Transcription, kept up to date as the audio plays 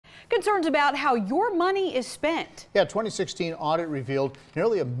Concerns about how your money is spent. Yeah, 2016 audit revealed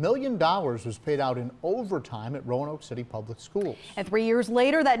nearly $1 million was paid out in overtime at Roanoke City Public Schools. And 3 years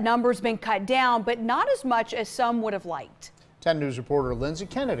later, that number's been cut down, but not as much as some would have liked. 10 News reporter Lindsay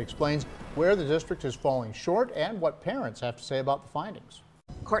Kennett explains where the district is falling short and what parents have to say about the findings.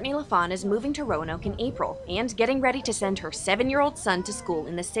 Courtney LaFawn is moving to Roanoke in April and getting ready to send her 7-year-old son to school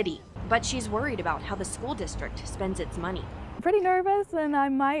in the city. But she's worried about how the school district spends its money. I'm pretty nervous, and I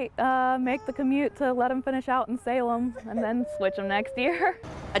might make the commute to let him finish out in Salem and then switch him next year.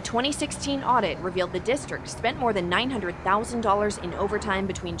 A 2016 audit revealed the district spent more than $900,000 in overtime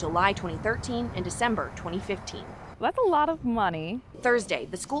between July 2013 and December 2015. That's a lot of money. Thursday,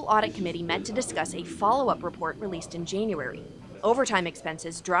 the school audit committee met to discuss a follow-up report released in January. Overtime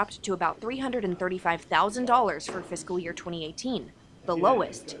expenses dropped to about $335,000 for fiscal year 2018, the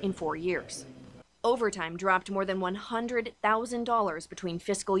lowest in 4 years. Overtime dropped more than $100,000 between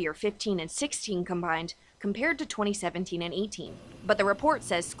fiscal year 15 and 16 combined, compared to 2017 and 18. But the report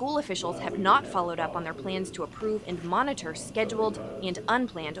says school officials have not followed up on their plans to approve and monitor scheduled and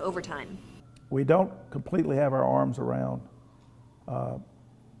unplanned overtime. We don't completely have our arms around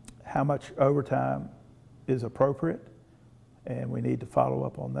how much overtime is appropriate, and we need to follow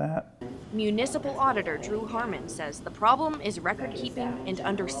up on that. Municipal Auditor Drew Harmon says the problem is record keeping and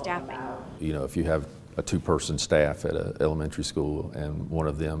understaffing. You know, if you have a 2-person staff at an elementary school and one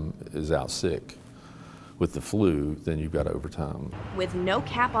of them is out sick with the flu, then you've got overtime. With no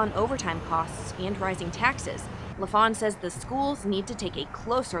cap on overtime costs and rising taxes, LaFawn says the schools need to take a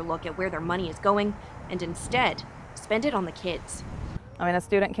closer look at where their money is going and instead spend it on the kids. I mean, a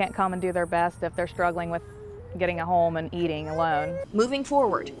student can't come and do their best if they're struggling with getting a home and eating alone. Moving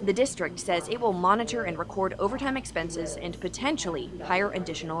forward, the district says it will monitor and record overtime expenses and potentially hire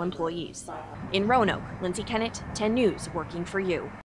additional employees. In Roanoke, Lindsay Kennett, 10 News, working for you.